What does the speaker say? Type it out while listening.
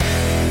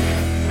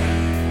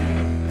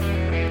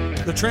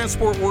The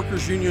Transport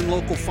Workers Union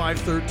Local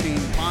 513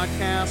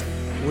 podcast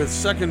with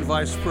Second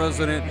Vice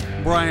President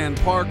Brian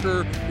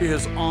Parker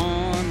is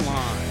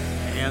online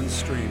and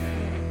streaming.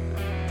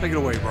 Take it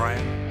away,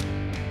 Brian.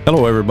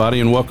 Hello, everybody,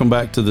 and welcome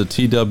back to the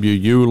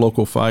TWU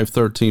Local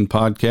 513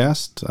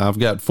 podcast. I've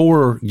got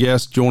 4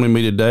 guests joining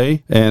me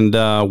today, and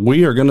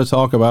we are going to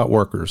talk about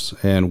workers,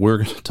 and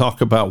we're going to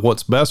talk about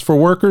what's best for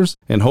workers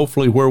and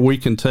hopefully where we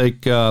can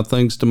take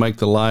things to make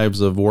the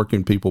lives of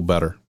working people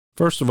better.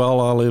 First of all,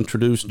 I'll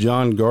introduce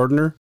John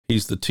Gardner.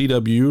 He's the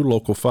TWU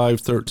Local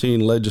 513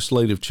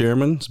 Legislative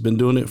Chairman. He's been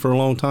doing it for a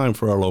long time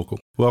for our local.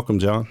 Welcome,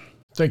 John.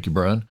 Thank you,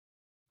 Brian.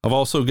 I've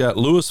also got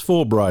Louis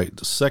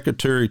Fulbright,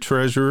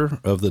 Secretary-Treasurer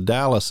of the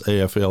Dallas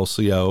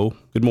AFL-CIO.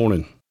 Good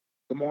morning.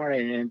 Good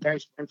morning, and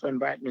thanks for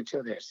inviting me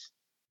to this.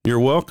 You're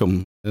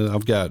welcome.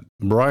 I've got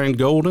Brian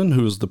Golden,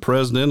 who is the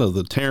President of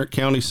the Tarrant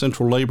County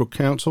Central Labor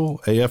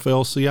Council,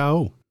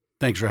 AFL-CIO.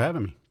 Thanks for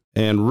having me.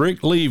 And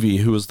Rick Levy,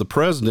 who is the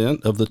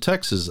President of the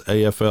Texas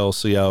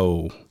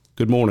AFL-CIO.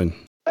 Good morning.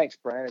 Thanks,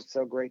 Brian. It's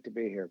so great to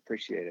be here.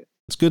 Appreciate it.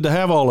 It's good to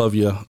have all of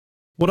you.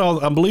 What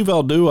I believe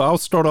I'll do, I'll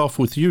start off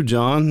with you,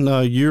 John.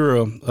 You're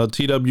a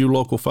TW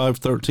Local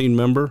 513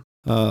 member.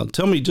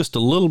 Tell me just a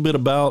little bit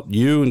about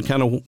you and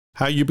kind of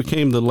how you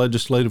became the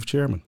legislative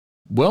chairman.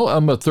 Well,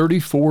 I'm a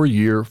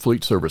 34-year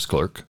fleet service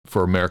clerk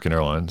for American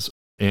Airlines,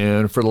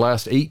 and for the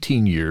last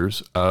 18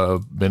 years,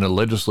 I've been a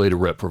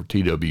legislative rep for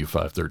TW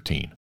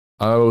 513.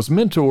 I was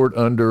mentored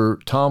under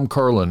Tom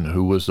Carlin,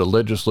 who was the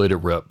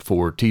legislative rep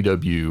for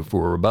TW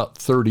for about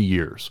 30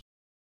 years.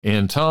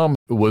 And Tom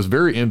was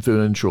very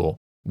influential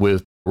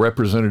with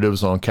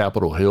representatives on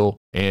Capitol Hill,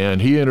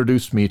 and he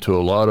introduced me to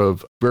a lot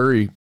of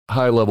very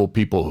high-level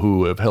people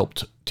who have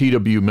helped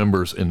TW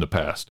members in the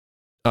past.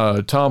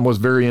 Tom was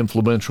very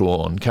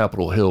influential on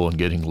Capitol Hill in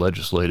getting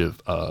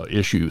legislative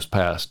issues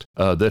passed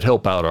that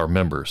help out our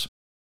members.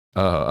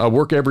 I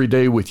work every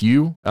day with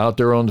you out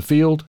there on the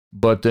field,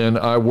 but then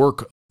I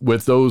work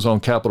with those on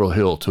Capitol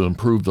Hill to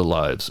improve the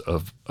lives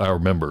of our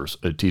members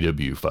at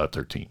TW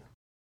 513.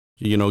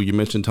 You know, you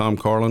mentioned Tom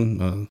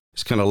Carlin.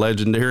 He's kind of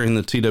legendary in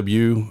the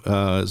TW.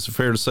 Is it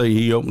fair to say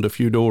he opened a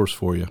few doors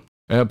for you?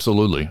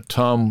 Absolutely.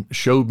 Tom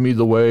showed me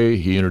the way.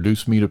 He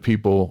introduced me to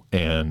people,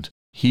 and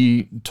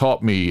he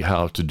taught me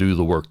how to do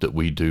the work that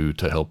we do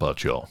to help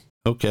out y'all.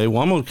 Okay,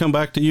 well, I'm going to come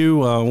back to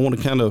you. I want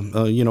to kind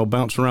of,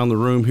 bounce around the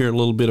room here a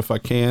little bit if I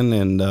can.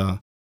 And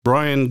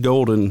Brian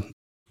Golden.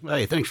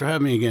 Hey, thanks for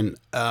having me again.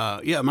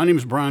 My name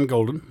is Brian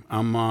Golden.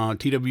 I'm a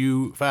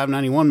TW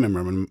 591 member.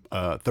 I'm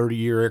a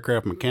 30-year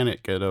aircraft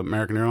mechanic at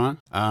American Airlines.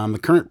 I'm the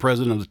current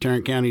president of the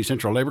Tarrant County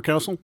Central Labor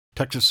Council,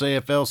 Texas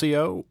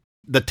AFL-CIO.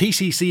 The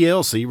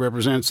TCCLC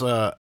represents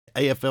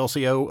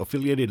AFL-CIO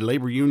affiliated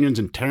labor unions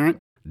in Tarrant,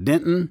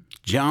 Denton,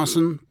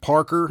 Johnson,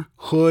 Parker,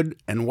 Hood,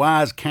 and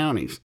Wise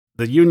counties.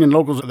 The union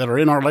locals that are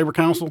in our labor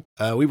council,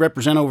 we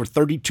represent over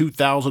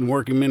 32,000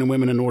 working men and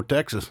women in North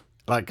Texas.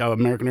 Like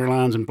American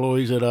Airlines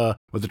employees with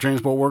the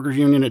Transport Workers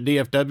Union at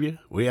DFW.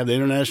 We have the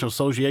International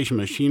Association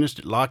of Machinists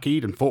at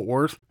Lockheed and Fort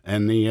Worth,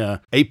 and the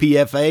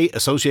APFA,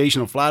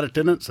 Association of Flight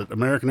Attendants at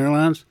American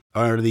Airlines,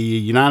 are the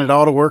United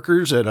Auto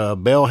Workers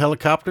at Bell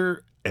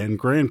Helicopter and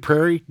Grand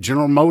Prairie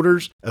General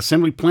Motors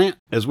Assembly Plant,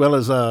 as well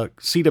as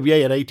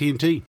CWA at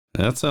AT&T.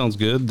 That sounds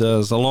good.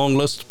 There's a long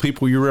list of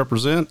people you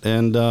represent,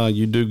 and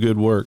you do good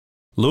work.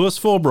 Louis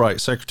Fulbright,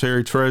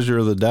 Secretary-Treasurer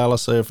of the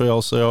Dallas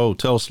AFL-CIO.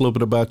 Tell us a little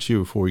bit about you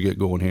before we get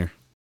going here.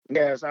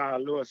 Yes,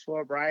 Louis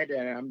Fulbright,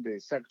 and I'm the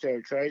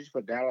Secretary-Treasurer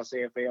for Dallas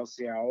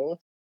AFL-CIO.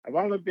 I've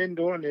only been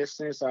doing this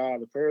since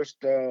the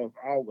 1st of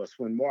August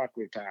when Mark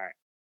retired.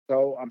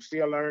 So I'm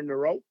still learning the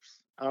ropes.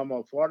 I'm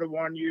a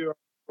 41-year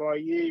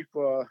employee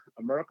for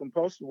American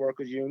Postal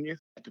Workers Union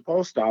at the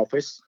post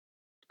office.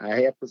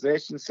 I have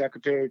positions,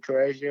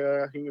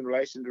 Secretary-Treasurer, Human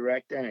Relations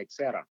Director, and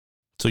etc.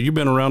 So you've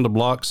been around the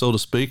block, so to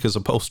speak, as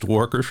a postal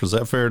worker. Is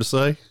that fair to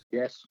say?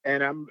 Yes,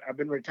 and I've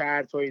been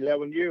retired for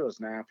 11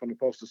 years now from the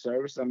Postal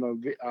Service. I'm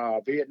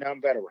a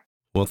Vietnam veteran.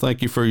 Well,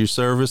 thank you for your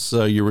service.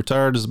 You're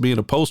retired as being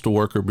a postal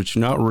worker, but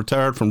you're not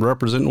retired from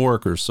representing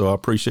workers, so I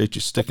appreciate you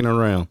sticking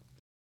around.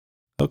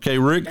 Okay,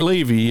 Rick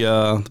Levy,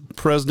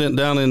 president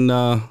down in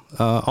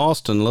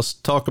Austin. Let's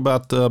talk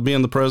about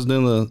being the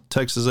president of the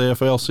Texas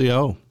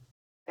AFL-CIO.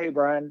 Hey,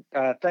 Brian.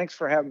 Thanks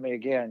for having me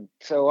again.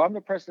 So I'm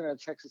the president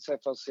of Texas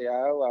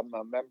AFL-CIO. I'm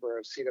a member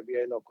of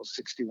CWA Local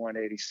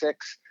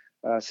 6186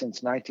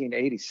 since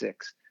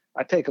 1986.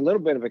 I take a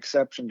little bit of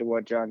exception to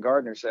what John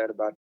Gardner said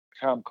about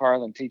Tom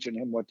Carlin teaching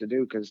him what to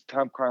do, because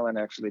Tom Carlin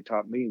actually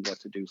taught me what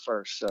to do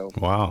first. So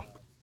wow.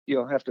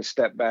 You'll have to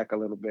step back a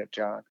little bit,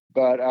 John.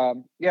 But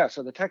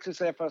so the Texas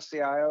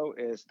AFL-CIO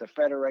is the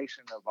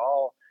federation of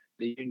all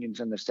the unions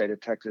in the state of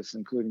Texas,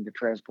 including the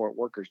Transport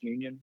Workers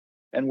Union.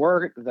 And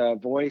we're the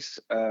voice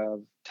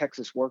of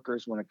Texas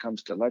workers when it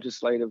comes to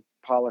legislative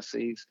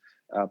policies,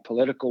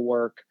 political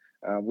work.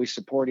 We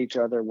support each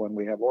other when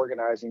we have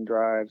organizing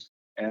drives.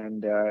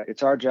 And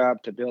it's our job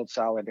to build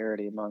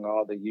solidarity among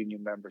all the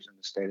union members in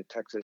the state of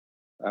Texas.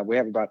 We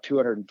have about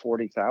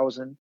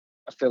 240,000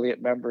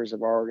 affiliate members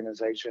of our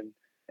organization,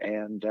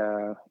 and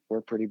we're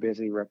pretty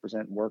busy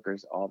representing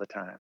workers all the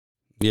time.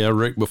 Yeah,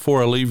 Rick,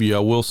 before I leave you, I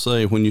will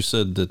say when you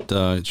said that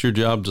it's your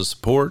job to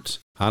support,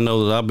 I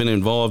know that I've been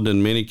involved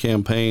in many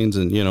campaigns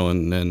and,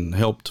 and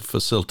helped to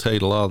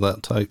facilitate a lot of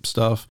that type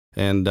stuff.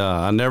 And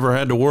I never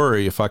had to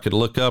worry if I could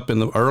look up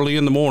early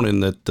in the morning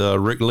that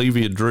Rick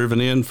Levy had driven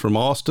in from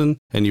Austin,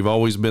 and you've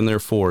always been there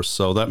for us.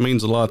 So that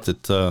means a lot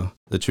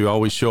that you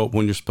always show up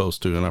when you're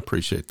supposed to, and I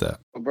appreciate that.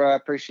 Well, bro, I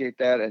appreciate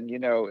that. And,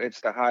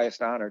 it's the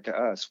highest honor to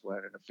us when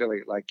an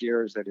affiliate like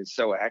yours that is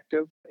so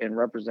active in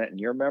representing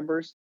your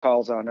members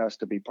calls on us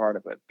to be part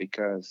of it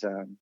because,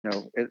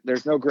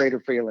 there's no greater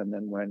feeling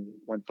than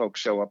when folks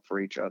show up for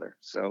each other.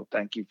 So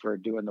thank you for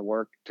doing the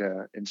work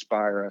to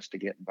inspire us to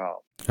get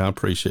involved. I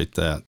appreciate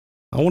that.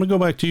 I want to go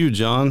back to you,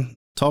 John.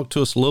 Talk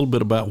to us a little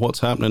bit about what's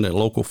happening at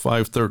Local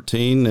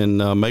 513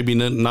 and maybe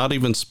not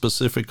even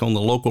specific on the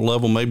local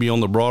level, maybe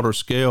on the broader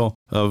scale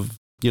of,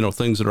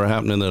 things that are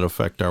happening that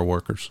affect our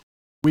workers.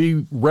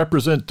 We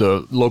represent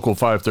the Local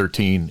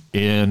 513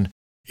 and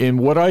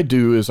what I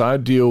do is I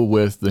deal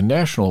with the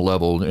national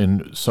level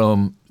and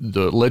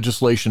the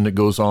legislation that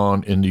goes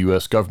on in the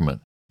U.S.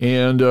 government.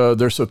 And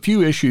there's a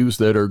few issues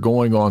that are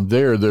going on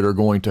there that are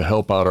going to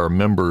help out our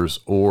members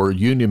or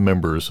union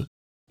members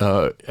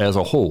as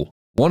a whole.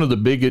 One of the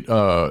big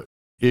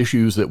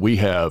issues that we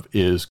have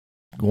is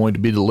going to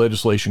be the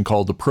legislation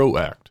called the PRO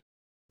Act,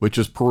 which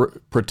is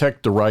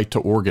Protect the Right to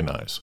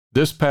Organize.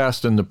 This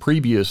passed in the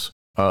previous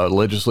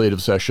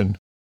legislative session,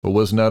 but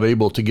was not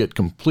able to get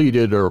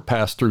completed or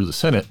passed through the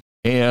Senate.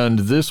 And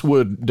this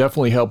would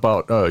definitely help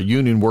out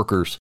union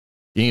workers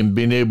in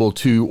being able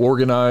to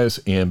organize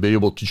and be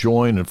able to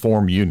join and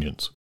form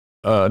unions.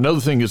 Another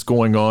thing that's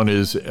going on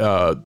is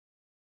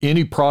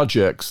any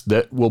projects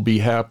that will be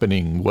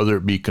happening, whether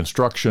it be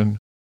construction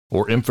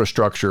or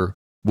infrastructure,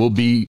 will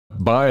be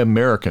Buy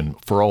American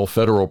for all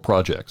federal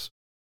projects.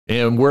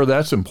 And where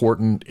that's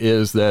important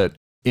is that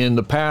in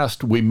the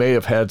past, we may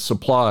have had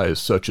supplies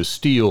such as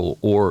steel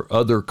or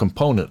other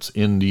components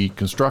in the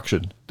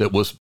construction that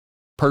was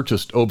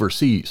purchased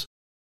overseas.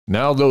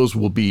 Now those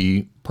will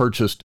be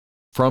purchased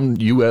from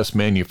U.S.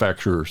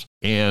 manufacturers,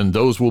 and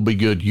those will be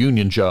good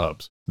union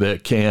jobs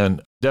that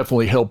can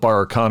definitely help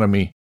our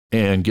economy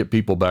and get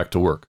people back to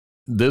work.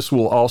 This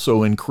will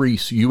also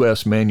increase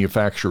U.S.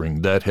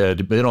 manufacturing that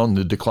had been on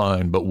the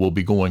decline but will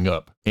be going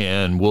up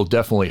and will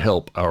definitely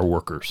help our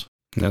workers.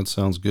 That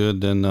sounds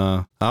good. And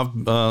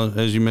I've,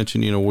 as you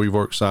mentioned, we've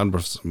worked side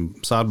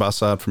by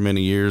side for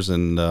many years,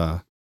 and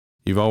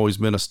you've always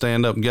been a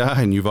stand-up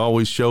guy, and you've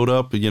always showed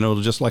up.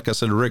 Just like I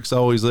said, Rick's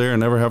always there,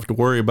 and never have to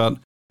worry about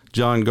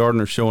John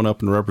Gardner showing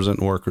up and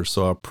representing workers.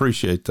 So I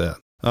appreciate that.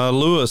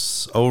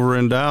 Lewis over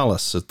in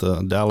Dallas at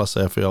the Dallas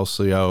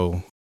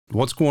FL-CIO.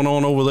 What's going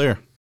on over there?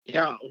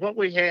 Yeah, what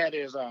we had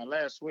is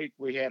last week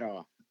we had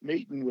a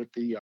meeting with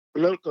the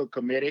political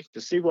committee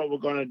to see what we're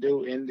going to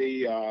do in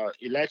the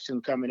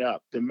election coming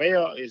up. The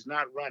mayor is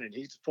not running.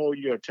 He's a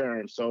 4-year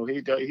term, so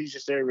he's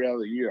just every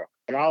other year.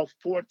 And all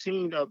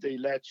 14 of the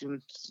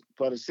elections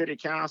for the city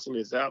council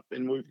is up,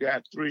 and we've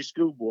got 3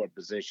 school board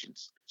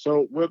positions.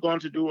 So we're going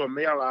to do a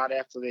mail out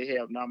after they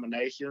have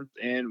nominations,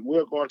 and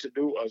we're going to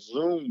do a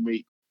Zoom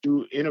meet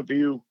to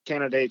interview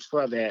candidates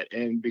for that.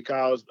 And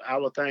because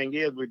our thing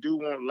is, we do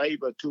want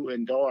Labor to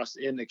endorse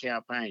in the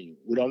campaign.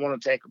 We don't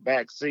want to take a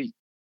back seat,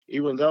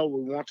 even though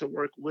we want to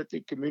work with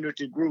the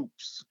community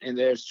groups, and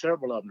there's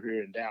several of them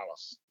here in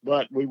Dallas.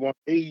 But we want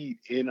lead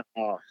in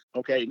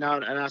now,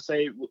 and I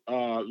say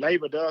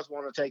Labor does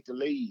want to take the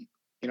lead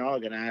in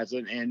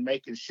organizing and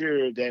making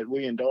sure that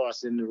we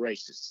endorse in the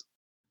races.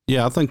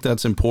 Yeah, I think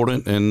that's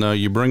important. And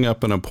you bring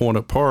up an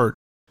important part.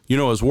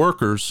 As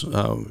workers,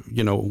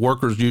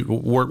 workers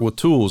work with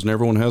tools, and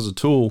everyone has a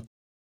tool.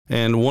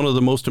 And one of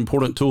the most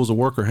important tools a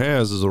worker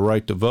has is a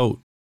right to vote.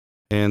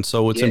 And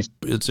so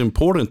it's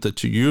important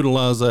that you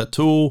utilize that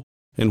tool.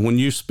 And when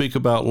you speak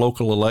about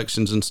local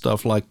elections and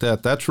stuff like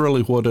that, that's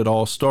really what it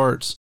all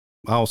starts.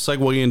 I'll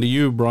segue into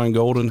you, Brian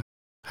Golden.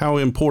 How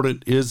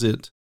important is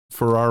it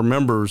for our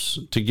members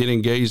to get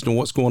engaged in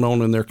what's going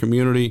on in their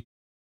community,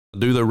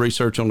 do their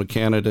research on the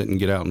candidate, and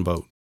get out and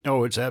vote?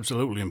 Oh, it's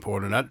absolutely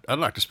important. I'd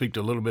like to speak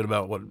to a little bit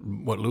about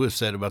what Lewis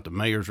said about the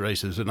mayor's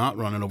races. They're not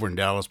running over in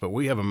Dallas, but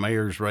we have a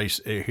mayor's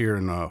race here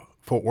in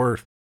Fort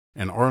Worth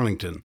and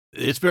Arlington.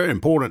 It's very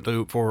important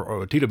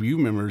for TWU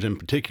members in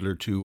particular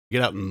to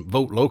get out and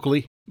vote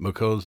locally,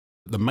 because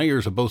the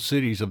mayors of both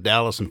cities of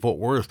Dallas and Fort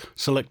Worth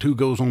select who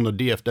goes on the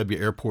DFW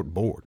Airport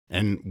Board.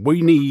 And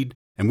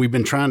we've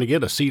been trying to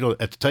get a seat at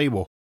the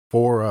table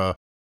for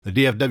the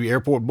DFW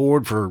Airport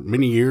Board for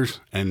many years,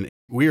 and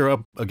we are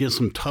up against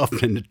some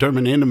tough and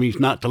determined enemies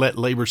not to let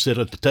Labor sit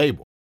at the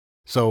table.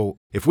 So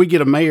if we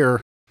get a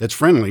mayor that's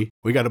friendly,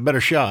 we got a better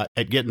shot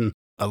at getting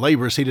a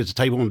Labor seat at the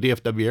table on the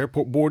DFW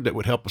Airport Board that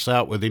would help us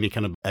out with any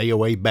kind of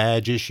AOA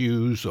badge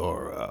issues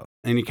or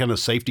any kind of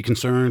safety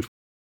concerns.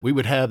 We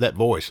would have that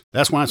voice.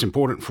 That's why it's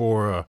important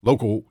for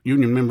local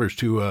union members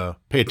to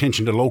pay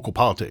attention to local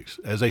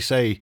politics. As they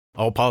say,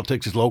 all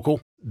politics is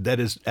local. That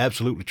is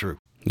absolutely true.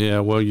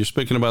 Yeah, well, you're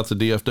speaking about the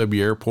DFW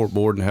Airport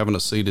Board and having a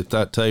seat at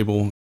that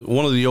table.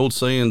 One of the old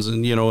sayings,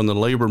 in the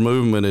labor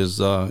movement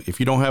is, if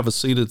you don't have a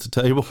seat at the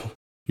table,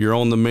 you're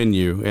on the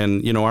menu.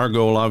 And, our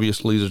goal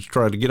obviously is to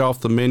try to get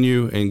off the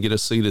menu and get a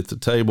seat at the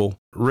table.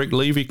 Rick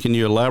Levy, can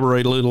you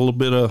elaborate a little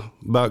bit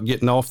about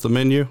getting off the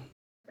menu?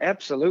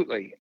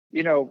 Absolutely.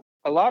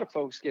 A lot of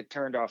folks get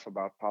turned off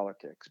about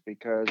politics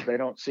because they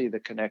don't see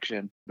the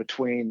connection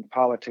between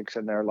politics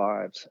and their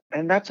lives.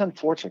 And that's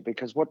unfortunate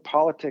because what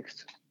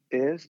politics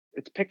is,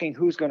 it's picking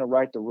who's going to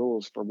write the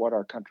rules for what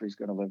our country's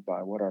going to live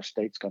by, what our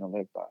state's going to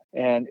live by.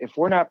 And if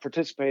we're not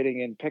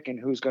participating in picking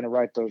who's going to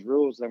write those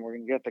rules, then we're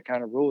going to get the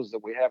kind of rules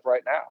that we have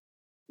right now,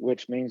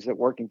 which means that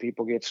working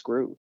people get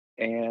screwed.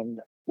 And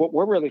what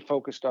we're really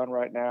focused on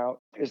right now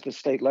is the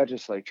state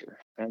legislature.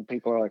 And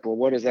people are like, well,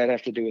 what does that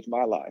have to do with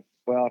my life?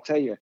 Well, I'll tell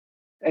you,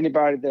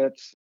 anybody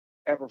that's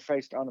ever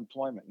faced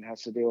unemployment and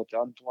has to deal with the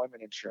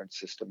unemployment insurance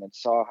system and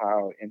saw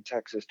how in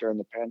Texas during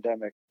the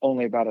pandemic,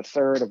 only about a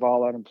third of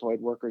all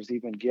unemployed workers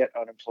even get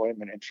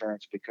unemployment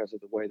insurance because of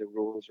the way the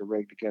rules are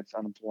rigged against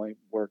unemployed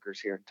workers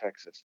here in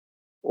Texas.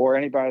 Or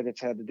anybody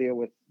that's had to deal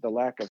with the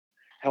lack of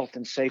health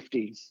and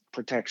safety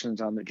protections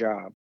on the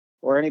job.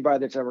 Or anybody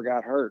that's ever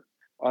got hurt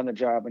on the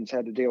job and has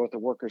had to deal with the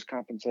workers'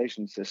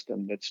 compensation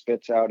system that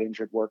spits out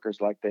injured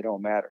workers like they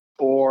don't matter.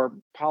 Or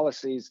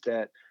policies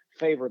that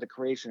favor the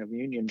creation of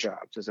union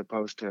jobs as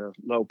opposed to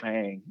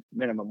low-paying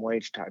minimum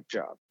wage type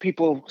jobs.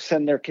 People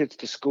send their kids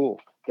to school.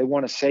 They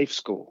want a safe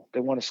school. They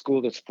want a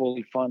school that's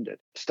fully funded.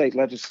 State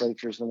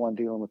legislature is the one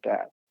dealing with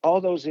that. All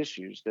those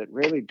issues that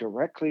really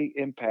directly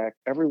impact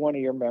every one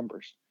of your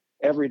members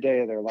every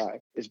day of their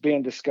life is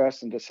being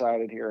discussed and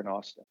decided here in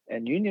Austin.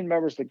 And union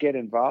members that get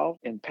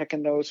involved in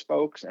picking those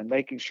folks and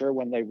making sure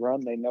when they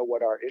run, they know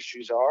what our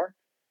issues are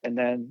and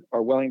then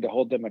are willing to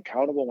hold them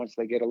accountable once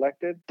they get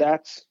elected,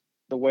 that's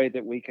the way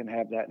that we can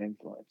have that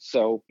influence.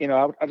 So,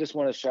 I just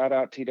want to shout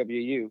out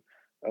TWU.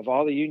 Of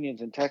all the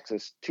unions in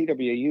Texas,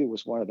 TWU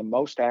was one of the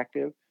most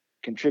active,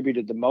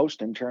 contributed the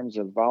most in terms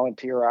of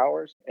volunteer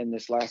hours in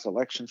this last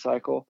election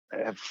cycle,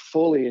 have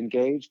fully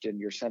engaged in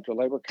your central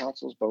labor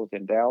councils, both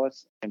in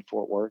Dallas and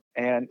Fort Worth.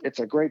 And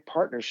it's a great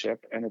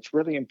partnership. And it's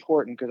really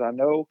important because I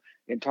know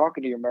in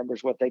talking to your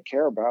members what they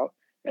care about.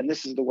 And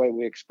this is the way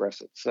we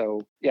express it.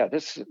 So,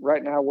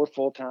 right now we're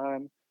full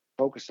time,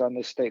 focused on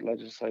this state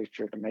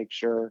legislature to make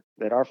sure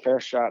that our fair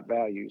shot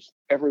values,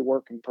 every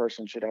working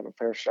person should have a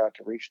fair shot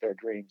to reach their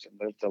dreams and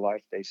live the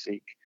life they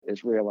seek,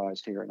 is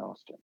realized here in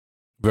Austin.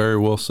 Very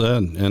well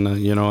said. And,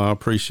 I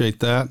appreciate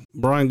that.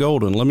 Brian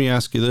Golden, let me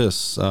ask you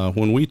this.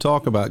 When we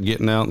talk about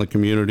getting out in the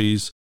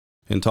communities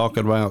and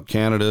talking about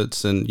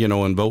candidates and,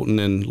 and voting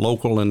in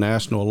local and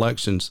national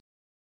elections,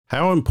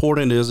 how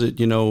important is it,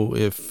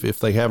 if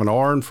they have an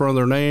R in front of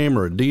their name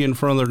or a D in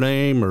front of their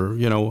name or,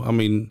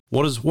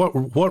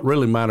 what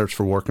really matters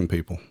for working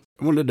people?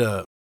 I wanted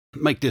to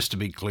make this to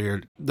be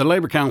clear. The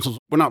labor councils,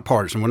 we're not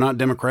partisan. We're not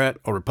Democrat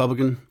or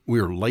Republican. We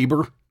are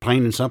labor,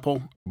 plain and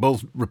simple.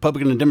 Both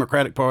Republican and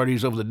Democratic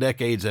parties over the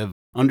decades have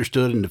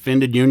understood and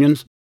defended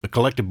unions, the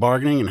collective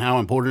bargaining, and how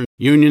important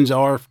unions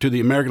are to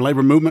the American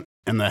labor movement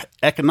and the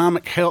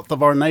economic health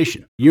of our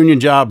nation. Union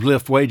jobs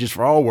lift wages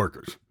for all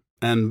workers.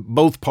 And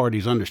both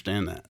parties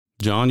understand that.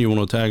 John, you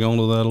want to tag on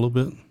to that a little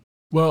bit?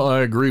 Well, I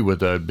agree with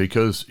that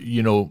because,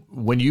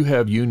 when you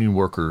have union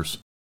workers,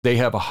 they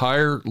have a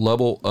higher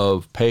level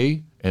of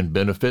pay and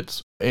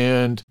benefits.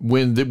 And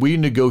when we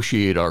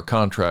negotiate our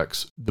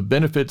contracts, the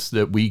benefits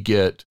that we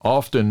get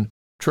often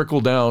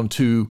trickle down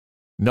to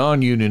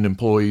non-union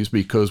employees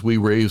because we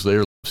raise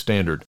their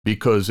standard,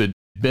 because it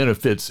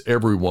benefits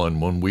everyone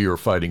when we are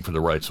fighting for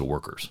the rights of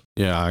workers.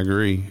 Yeah, I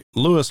agree.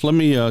 Lewis, let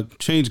me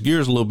change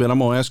gears a little bit. I'm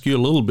going to ask you a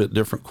little bit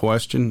different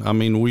question. I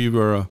mean,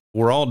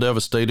 we're all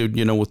devastated,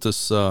 with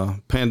this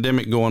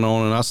pandemic going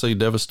on, and I say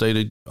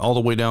devastated all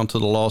the way down to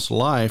the loss of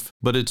life,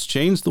 but it's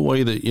changed the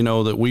way that,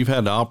 that we've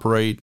had to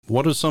operate.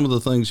 What are some of the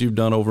things you've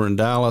done over in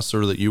Dallas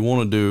or that you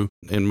want to do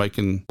in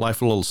making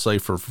life a little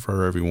safer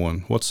for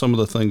everyone? What's some of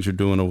the things you're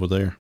doing over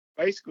there?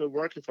 Basically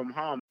working from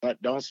home,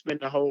 but don't spend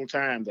the whole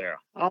time there.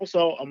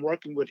 Also, I'm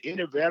working with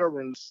any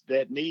veterans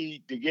that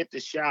need to get the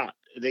shot.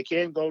 They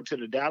can go to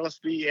the Dallas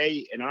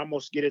VA and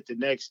almost get it the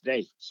next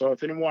day. So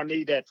if anyone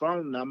need that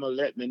phone number,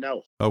 let me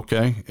know.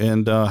 Okay.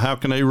 And how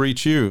can they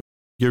reach you?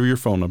 Give your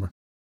phone number.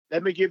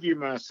 Let me give you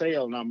my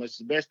cell number. It's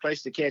the best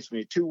place to catch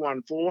me,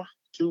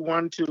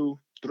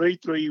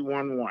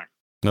 214-212-3311.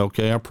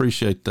 Okay, I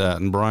appreciate that.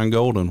 And Brian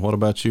Golden, what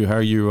about you?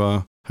 How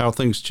are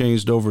things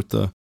changed over at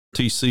the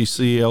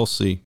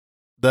TCCLC?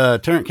 The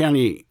Tarrant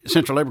County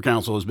Central Labor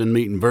Council has been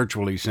meeting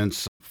virtually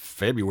since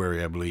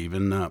February, I believe,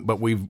 but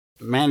we've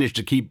managed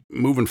to keep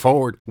moving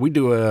forward. We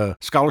do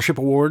scholarship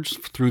awards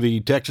through the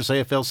Texas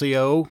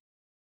AFL-CIO.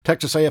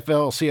 Texas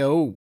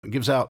AFL-CIO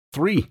gives out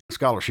 3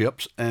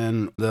 scholarships,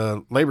 and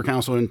the Labor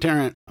Council in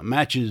Tarrant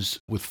matches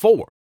with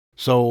 4.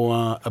 So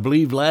I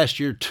believe last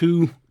year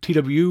 2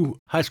 TWU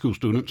high school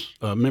students,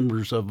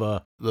 members of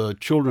the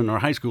children or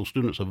high school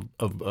students of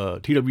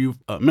TWU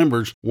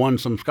members, won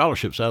some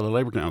scholarships out of the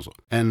Labor Council.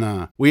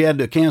 And we had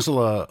to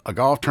cancel a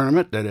golf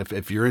tournament that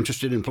if you're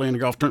interested in playing a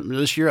golf tournament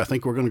this year, I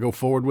think we're going to go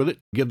forward with it.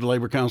 Give the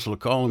Labor Council a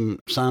call and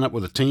sign up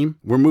with a team.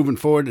 We're moving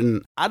forward,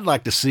 and I'd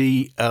like to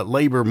see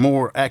Labor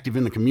more active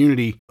in the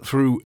community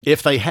through,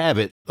 if they have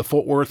it, the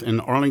Fort Worth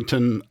and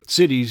Arlington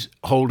cities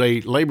hold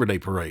a Labor Day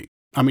parade.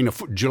 I mean, a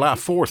July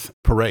 4th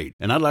parade.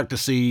 And I'd like to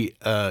see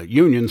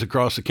unions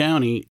across the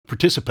county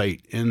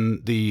participate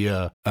in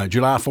the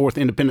July 4th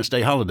Independence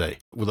Day holiday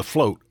with a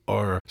float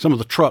or some of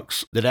the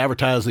trucks that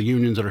advertise the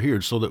unions that are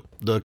here, so that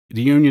the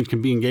unions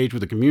can be engaged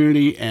with the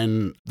community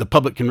and the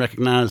public can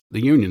recognize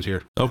the unions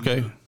here.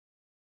 Okay.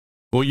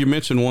 Well, you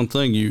mentioned one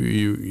thing.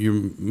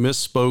 You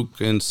misspoke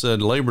and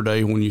said Labor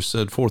Day when you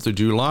said 4th of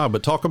July,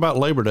 but talk about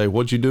Labor Day.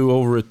 What'd you do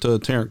over at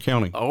Tarrant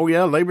County? Oh,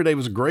 yeah. Labor Day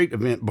was a great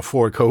event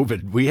before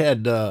COVID. We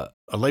had a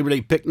Labor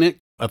Day picnic.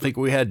 I think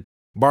we had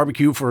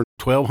barbecue for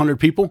 1,200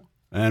 people,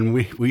 and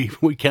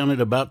we counted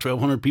about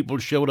 1,200 people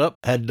showed up,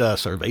 had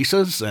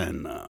cervezas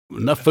and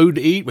enough food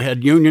to eat. We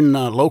had union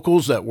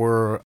locals that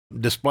were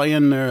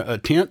displaying their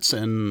tents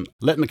and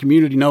letting the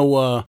community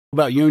know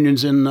about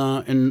unions in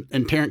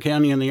Tarrant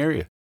County and the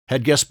area.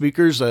 Had guest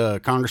speakers.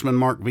 Congressman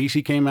Mark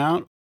Vesey came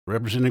out,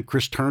 Representative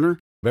Chris Turner,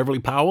 Beverly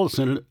Powell,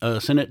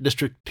 Senate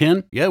District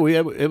 10. Yeah,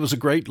 it was a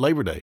great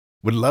Labor Day.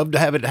 Would love to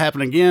have it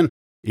happen again.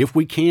 If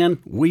we can,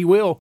 we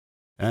will,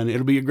 and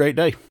it'll be a great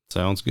day.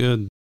 Sounds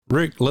good.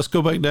 Rick, let's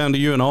go back down to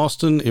you in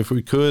Austin, if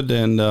we could,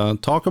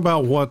 and talk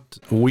about what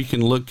we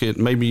can look at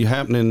maybe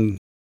happening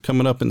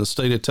coming up in the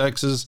state of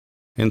Texas,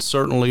 and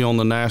certainly on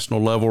the national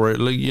level, or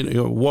at least,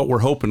 what we're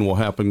hoping will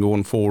happen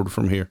going forward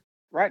from here.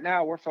 Right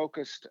now, we're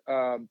focused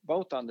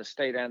both on the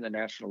state and the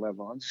national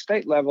level. On the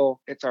state level,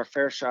 it's our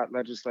Fair Shot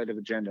legislative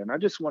agenda. And I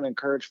just want to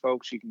encourage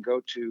folks, you can go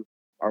to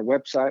our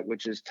website,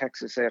 which is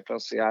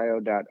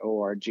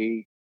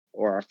texasaflcio.org,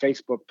 or our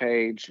Facebook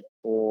page,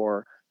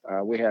 or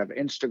we have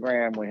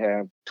Instagram, we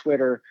have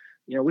Twitter.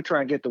 We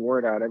try and get the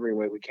word out every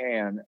way we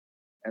can.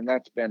 And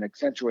that's been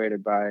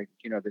accentuated by,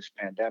 this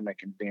pandemic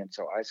and being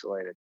so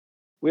isolated.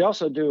 We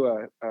also do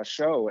a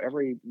show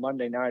every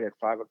Monday night at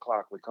 5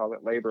 o'clock. We call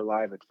it Labor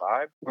Live at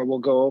 5, where we'll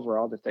go over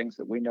all the things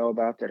that we know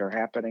about that are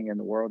happening in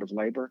the world of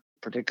labor,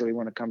 particularly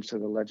when it comes to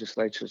the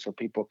legislature, so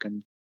people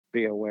can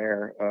be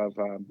aware of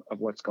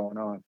what's going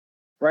on.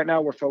 Right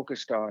now, we're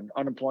focused on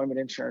unemployment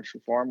insurance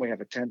reform. We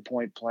have a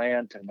 10-point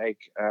plan to make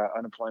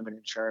unemployment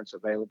insurance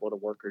available to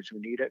workers who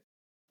need it.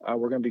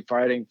 We're going to be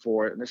fighting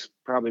for it, and this will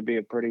probably be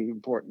a pretty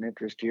important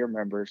interest to your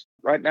members.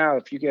 Right now,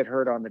 if you get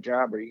hurt on the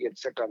job or you get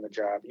sick on the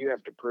job, you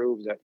have to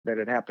prove that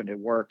it happened at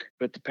work.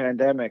 But the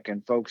pandemic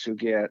and folks who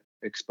get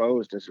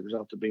exposed as a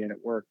result of being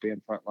at work,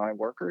 being frontline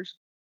workers,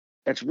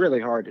 that's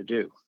really hard to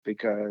do,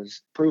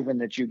 because proving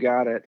that you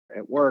got it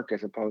at work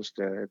as opposed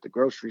to at the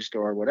grocery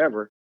store or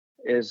whatever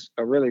is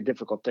a really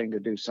difficult thing to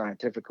do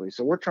scientifically.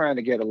 So we're trying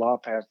to get a law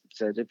passed that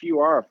says if you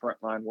are a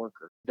frontline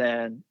worker,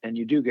 and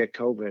you do get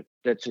COVID,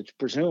 that's it's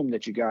presumed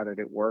that you got it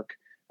at work,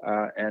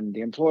 and the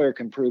employer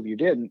can prove you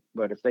didn't.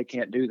 But if they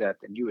can't do that,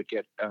 then you would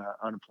get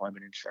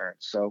unemployment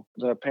insurance. So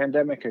the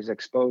pandemic has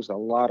exposed a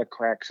lot of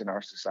cracks in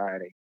our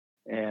society,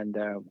 and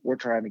we're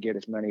trying to get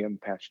as many of them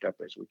patched up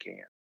as we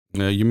can.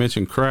 You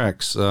mentioned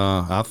cracks.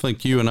 I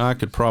think you and I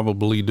could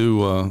probably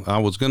do, I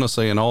was going to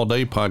say an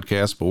all-day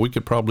podcast, but we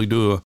could probably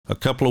do a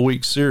couple of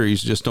week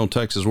series just on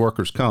Texas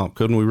workers' comp.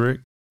 Couldn't we, Rick?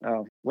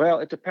 Well,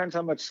 it depends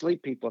how much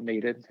sleep people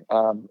needed.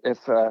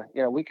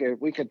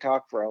 We could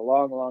talk for a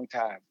long, long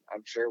time.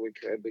 I'm sure we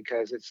could,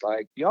 because it's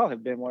like y'all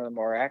have been one of the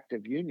more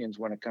active unions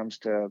when it comes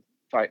to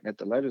fighting at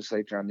the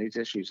legislature on these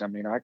issues. I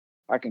mean,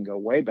 I can go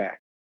way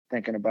back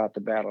thinking about the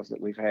battles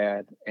that we've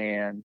had.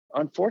 And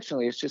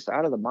unfortunately, it's just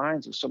out of the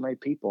minds of so many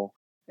people.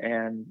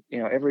 And,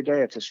 every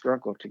day it's a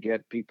struggle to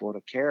get people to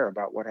care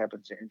about what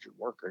happens to injured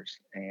workers.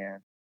 And,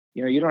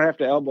 you don't have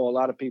to elbow a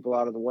lot of people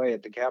out of the way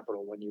at the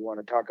Capitol when you want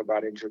to talk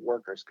about injured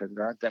workers, because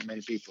there aren't that many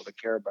people that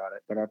care about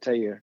it. But I'll tell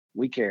you,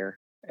 we care,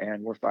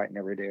 and we're fighting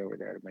every day over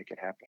there to make it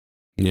happen.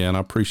 Yeah, and I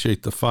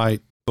appreciate the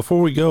fight.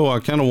 Before we go, I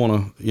kind of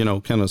want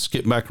to, kind of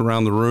skip back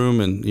around the room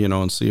and,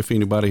 and see if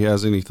anybody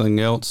has anything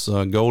else.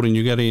 Golden,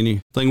 you got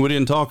anything we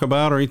didn't talk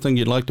about or anything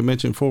you'd like to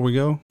mention before we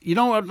go?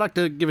 I'd like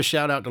to give a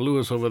shout out to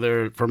Lewis over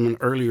there from an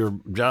earlier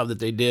job that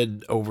they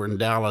did over in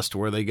Dallas, to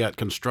where they got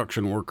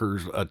construction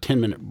workers a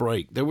 10-minute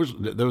break. There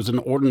was an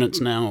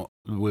ordinance now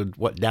with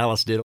what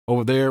Dallas did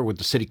over there with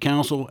the city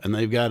council, and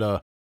they've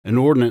got an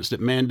ordinance that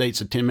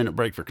mandates a 10-minute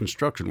break for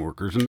construction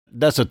workers. And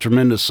that's a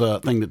tremendous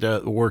thing,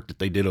 the work that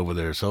they did over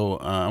there. So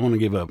I want to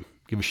give a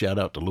shout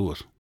out to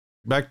Lewis.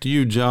 Back to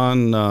you,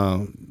 John.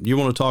 You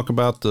want to talk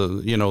about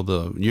the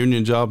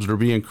union jobs that are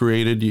being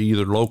created,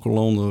 either local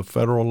or on the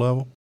federal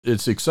level?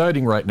 It's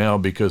exciting right now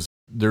because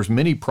there's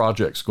many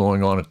projects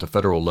going on at the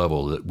federal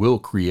level that will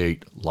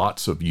create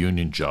lots of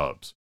union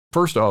jobs.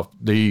 First off,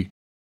 the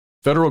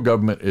federal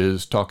government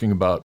is talking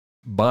about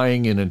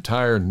buying an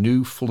entire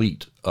new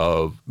fleet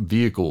of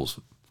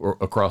vehicles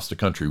across the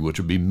country, which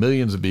would be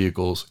millions of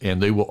vehicles,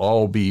 and they will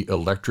all be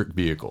electric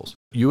vehicles.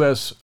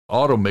 U.S.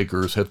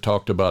 automakers have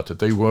talked about that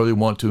they really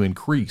want to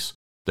increase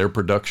their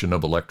production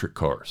of electric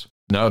cars,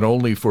 not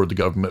only for the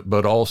government,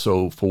 but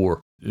also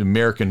for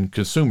American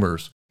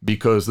consumers,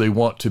 because they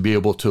want to be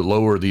able to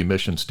lower the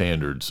emission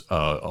standards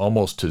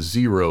almost to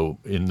zero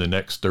in the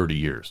next 30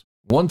 years.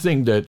 One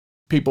thing that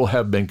people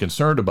have been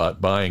concerned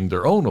about buying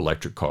their own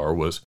electric car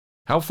was,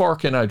 how far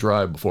can I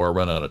drive before I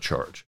run out of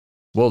charge?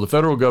 Well, the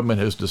federal government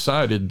has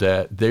decided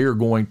that they are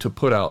going to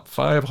put out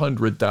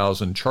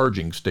 500,000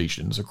 charging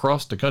stations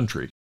across the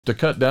country to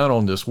cut down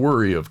on this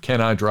worry of, can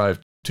I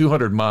drive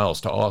 200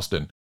 miles to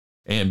Austin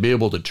and be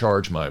able to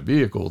charge my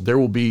vehicle? There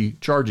will be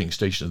charging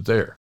stations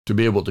there to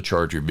be able to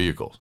charge your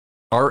vehicles.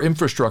 Our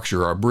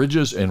infrastructure, our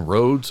bridges and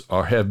roads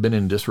have been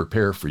in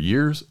disrepair for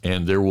years,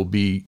 and there will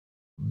be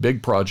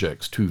big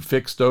projects to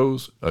fix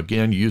those,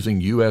 again,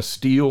 using U.S.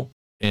 steel.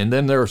 And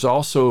then there's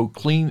also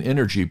clean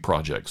energy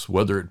projects,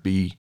 whether it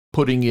be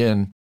putting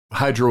in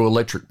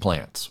hydroelectric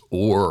plants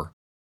or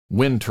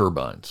wind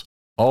turbines.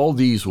 All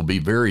these will be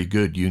very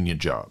good union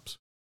jobs.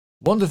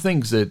 One of the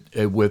things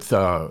that with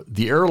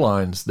the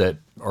airlines that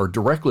are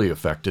directly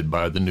affected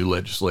by the new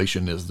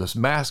legislation is this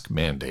mask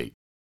mandate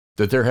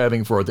that they're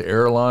having for the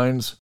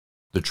airlines,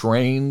 the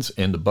trains,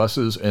 and the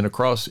buses, and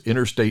across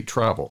interstate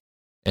travel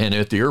and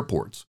at the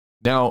airports.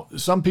 Now,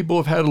 some people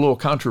have had a little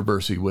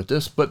controversy with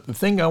this, but the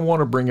thing I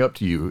want to bring up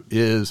to you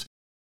is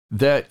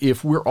that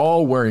if we're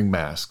all wearing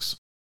masks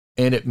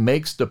and it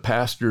makes the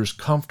passengers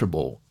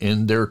comfortable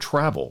in their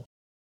travel,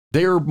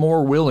 they're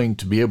more willing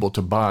to be able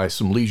to buy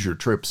some leisure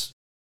trips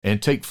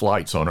and take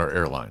flights on our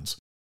airlines.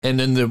 And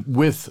then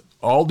with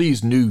all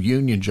these new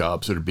union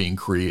jobs that are being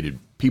created,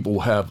 people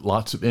will have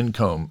lots of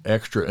income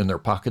extra in their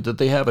pocket that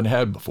they haven't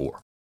had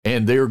before.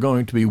 And they're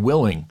going to be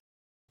willing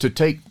to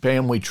take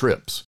family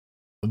trips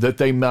that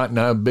they might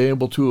not have been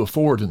able to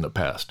afford in the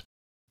past.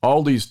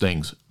 All these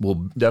things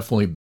will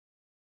definitely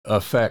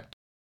affect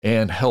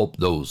and help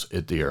those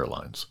at the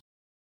airlines.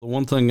 The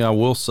one thing I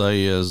will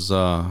say is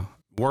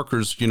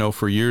workers,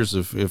 for years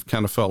have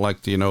kind of felt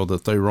like,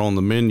 that they were on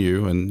the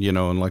menu and,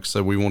 and like I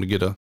said, we want to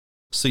get a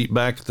seat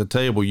back at the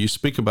table. You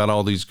speak about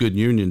all these good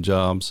union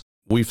jobs.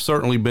 We've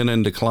certainly been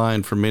in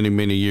decline for many,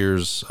 many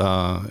years,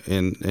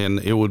 and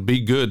it would be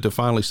good to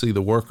finally see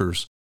the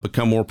workers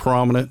become more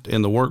prominent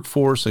in the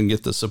workforce and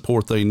get the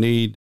support they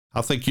need.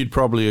 I think you'd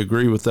probably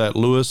agree with that,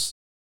 Louis.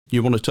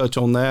 You want to touch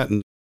on that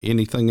and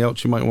anything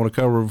else you might want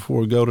to cover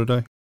before we go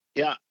today?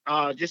 Yeah,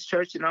 just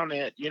touching on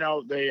that.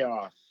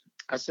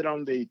 I sit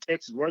on the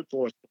Texas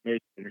Workforce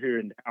Commission here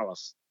in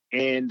Dallas,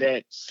 and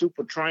that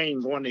super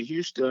train going to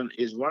Houston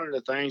is one of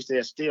the things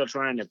they're still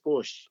trying to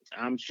push.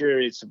 I'm sure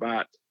it's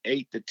about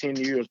 8 to 10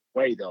 years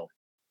away, though.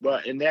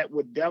 And that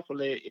would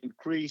definitely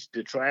increase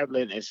the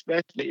traveling,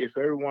 especially if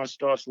everyone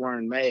starts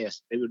wearing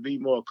masks. They would be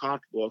more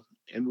comfortable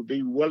and would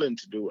be willing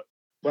to do it.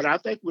 But I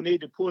think we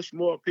need to push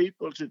more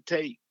people to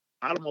take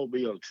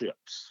automobile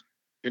trips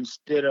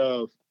instead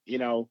of,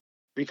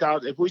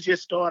 because if we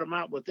just start them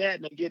out with that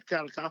and they get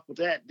kind of comfortable with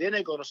that, then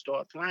they're going to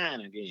start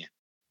flying again.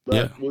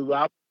 But we've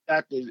got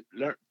to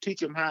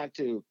teach them how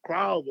to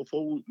crawl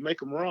before we make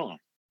them run.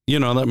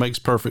 That makes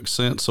perfect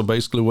sense. So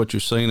basically what you're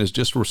saying is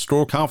just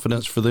restore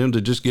confidence for them to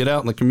just get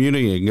out in the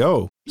community and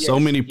go. Yes, so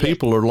many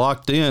people are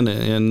locked in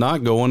and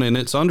not going, and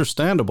it's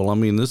understandable. I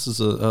mean, this is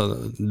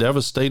a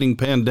devastating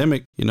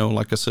pandemic.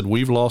 Like I said,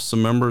 we've lost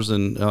some members,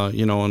 and,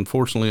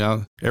 unfortunately,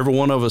 every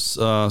one of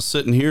us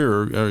sitting here,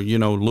 or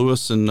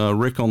Louis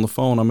and Rick on the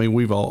phone, I mean,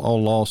 we've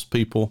all lost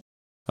people.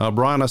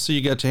 Brian, I see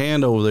you got your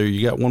hand over there.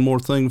 You got one more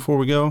thing before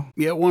we go?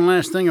 Yeah, one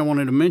last thing I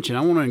wanted to mention.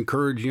 I want to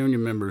encourage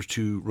union members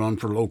to run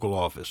for local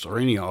office or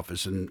any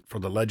office, and for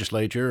the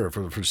legislature or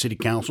for city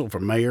council,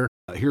 for mayor.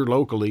 Here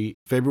locally,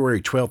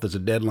 February 12th is a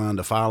deadline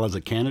to file as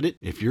a candidate.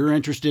 If you're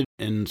interested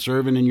in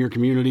serving in your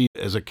community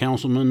as a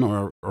councilman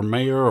or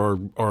mayor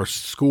or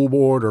school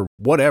board or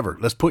whatever,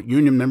 let's put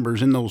union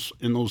members in those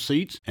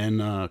seats, and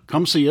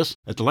come see us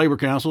at the Labor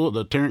Council,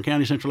 the Tarrant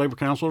County Central Labor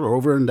Council, or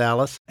over in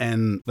Dallas,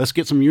 and let's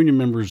get some union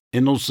members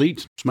in those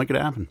seats. Let's make it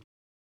happen.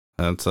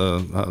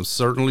 That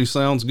certainly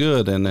sounds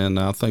good, and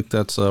I think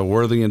that's a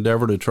worthy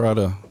endeavor to try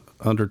to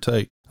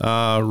undertake.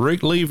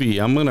 Rick Levy,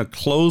 I'm going to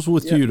close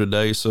with you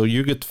today, so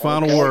you get the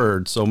final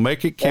word. So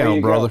make it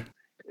count, brother. Go.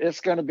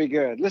 It's going to be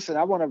good. Listen,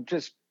 I want to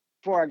just,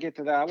 before I get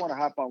to that, I want to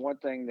hop on one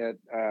thing that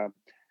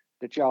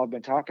y'all have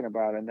been talking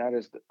about, and that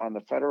is on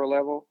the federal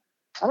level.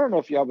 I don't know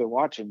if y'all been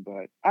watching,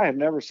 but I have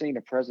never seen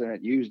a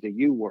president use the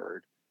U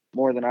word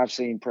more than I've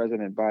seen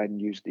President Biden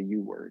use the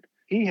U word.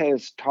 He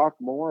has talked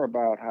more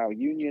about how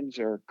unions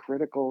are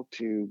critical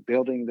to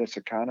building this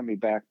economy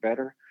back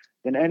better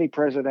than any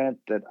president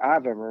that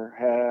I've ever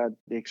had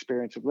the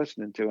experience of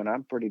listening to, and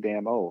I'm pretty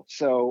damn old.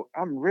 So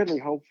I'm really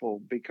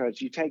hopeful, because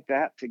you take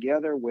that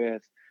together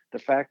with the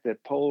fact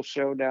that polls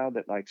show now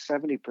that like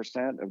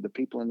 70% of the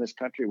people in this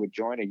country would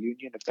join a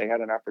union if they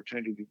had an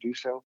opportunity to do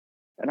so.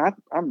 And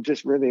I'm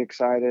just really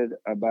excited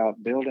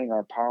about building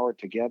our power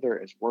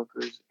together as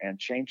workers and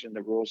changing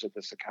the rules of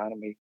this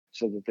economy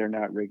so that they're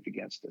not rigged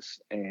against us.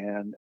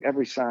 And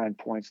every sign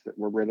points that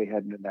we're really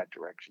heading in that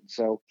direction.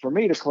 So for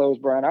me to close,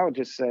 Brian, I would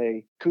just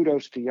say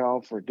kudos to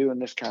y'all for doing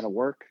this kind of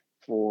work,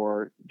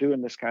 for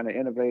doing this kind of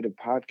innovative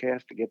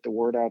podcast to get the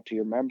word out to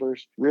your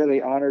members.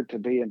 Really honored to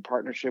be in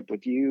partnership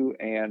with you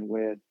and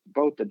with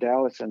both the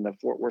Dallas and the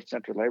Fort Worth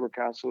Central Labor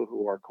Council,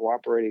 who are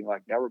cooperating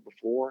like never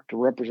before to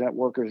represent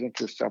workers'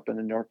 interests up in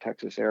the North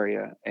Texas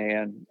area.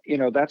 And,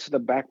 that's the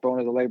backbone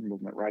of the labor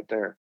movement right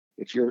there.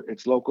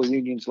 It's local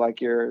unions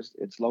like yours.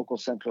 It's local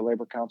central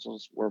labor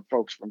councils where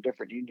folks from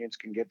different unions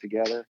can get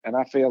together. And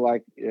I feel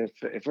like if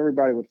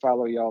everybody would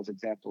follow y'all's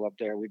example up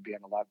there, we'd be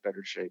in a lot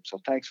better shape. So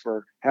thanks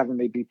for having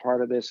me be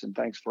part of this, and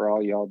thanks for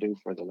all y'all do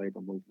for the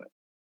labor movement.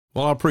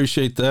 Well, I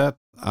appreciate that.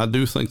 I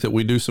do think that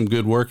we do some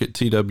good work at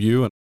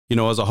TW, and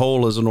as a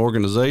whole, as an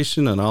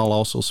organization, and I'll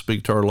also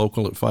speak to our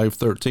local at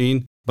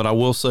 513. But I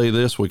will say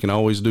this: we can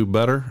always do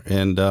better,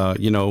 and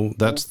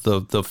that's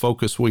the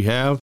focus we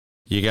have.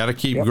 You got to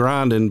keep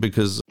grinding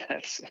because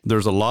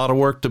there's a lot of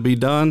work to be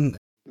done.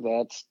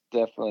 That's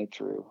definitely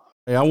true.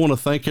 Hey, I want to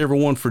thank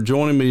everyone for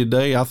joining me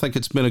today. I think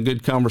it's been a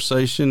good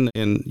conversation.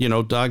 And,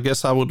 I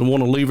guess I would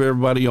want to leave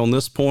everybody on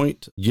this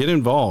point. Get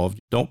involved.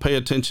 Don't pay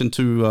attention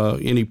to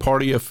any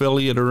party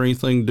affiliate or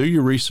anything. Do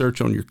your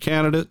research on your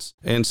candidates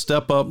and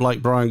step up,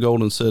 like Brian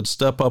Golden said,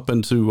 step up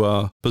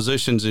into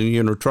positions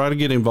and, try to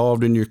get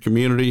involved in your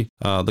community.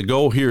 The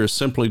goal here is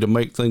simply to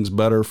make things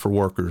better for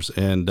workers.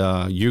 And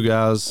you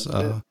guys,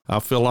 I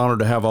feel honored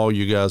to have all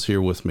you guys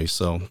here with me.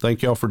 So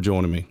thank y'all for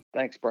joining me.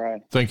 Thanks,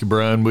 Brian. Thank you,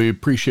 Brian. We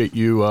appreciate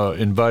you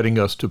inviting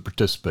us to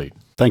participate.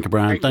 Thank you,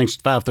 Brian. Thanks,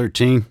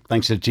 513.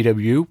 Thanks to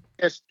TWU.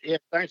 Yes,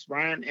 thanks,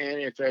 Brian.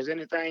 And if there's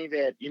anything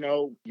that, you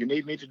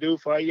need me to do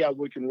for you,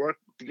 we can work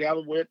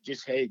together with,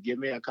 just, give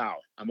me a call.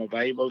 I'm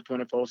available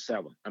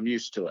 24/7. I'm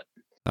used to it.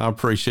 I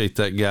appreciate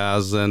that,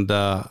 guys. And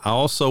I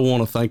also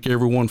want to thank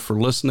everyone for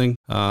listening.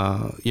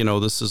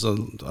 This is a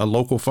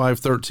Local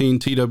 513,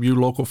 TW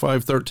Local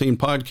 513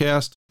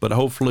 podcast, but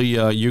hopefully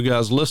you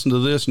guys listen to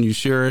this and you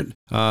share it.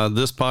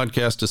 This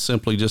podcast is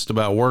simply just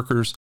about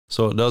workers.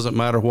 So it doesn't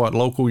matter what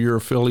local you're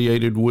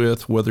affiliated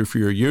with, whether if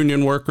you're a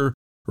union worker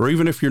or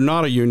even if you're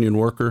not a union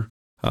worker.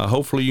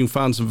 Hopefully you can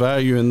find some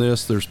value in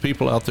this. There's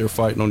people out there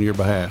fighting on your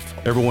behalf.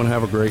 Everyone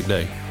have a great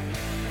day.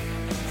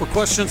 For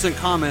questions and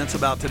comments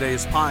about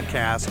today's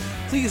podcast,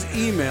 please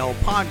email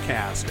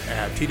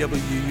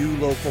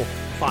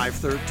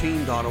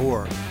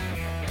podcast@twulocal513.org.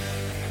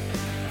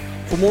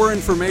 For more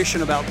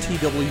information about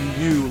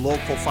TWU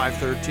Local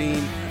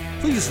 513,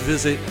 please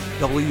visit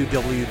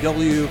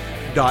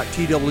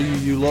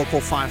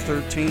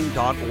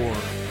www.twulocal513.org.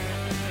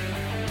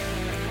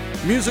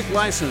 Music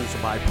licensed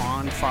by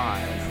Pond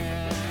 5.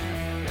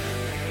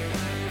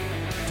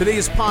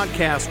 Today's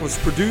podcast was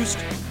produced,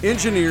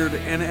 engineered,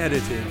 and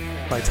edited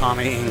by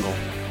Tommy Engel.